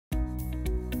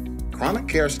Chronic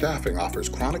Care Staffing offers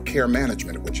Chronic Care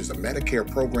Management, which is a Medicare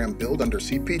program billed under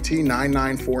CPT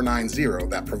 99490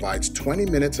 that provides 20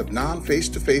 minutes of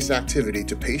non-face-to-face activity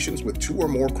to patients with 2 or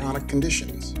more chronic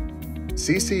conditions.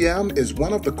 CCM is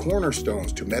one of the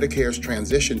cornerstones to Medicare's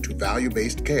transition to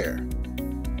value-based care.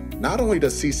 Not only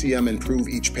does CCM improve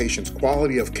each patient's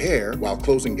quality of care while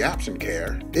closing gaps in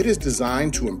care, it is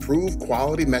designed to improve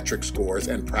quality metric scores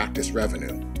and practice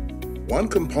revenue. One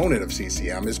component of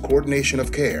CCM is coordination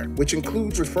of care, which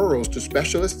includes referrals to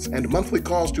specialists and monthly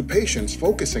calls to patients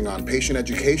focusing on patient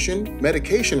education,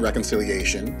 medication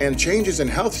reconciliation, and changes in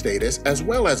health status, as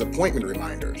well as appointment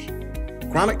reminders.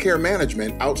 Chronic Care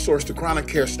Management, outsourced to Chronic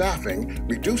Care Staffing,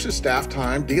 reduces staff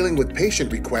time dealing with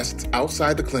patient requests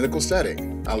outside the clinical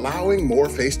setting, allowing more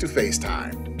face-to-face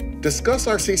time. Discuss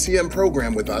our CCM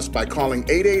program with us by calling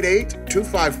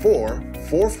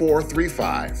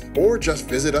 888-254-4435 or just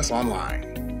visit us online.